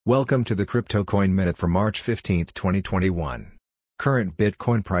Welcome to the Crypto Coin Minute for March 15, 2021. Current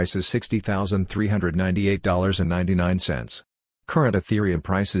Bitcoin price is $60,398.99. Current Ethereum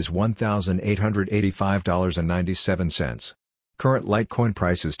price is $1,885.97. Current Litecoin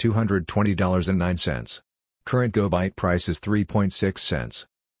price is $220.09. Current GoByte price is 3.6 cents.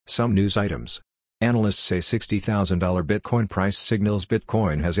 Some news items. Analysts say $60,000 Bitcoin price signals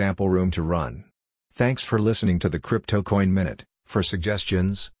Bitcoin has ample room to run. Thanks for listening to the Crypto Coin Minute. For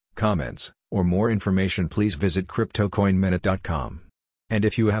suggestions, comments, or more information, please visit CryptoCoinMinute.com. And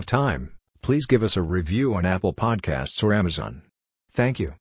if you have time, please give us a review on Apple Podcasts or Amazon. Thank you.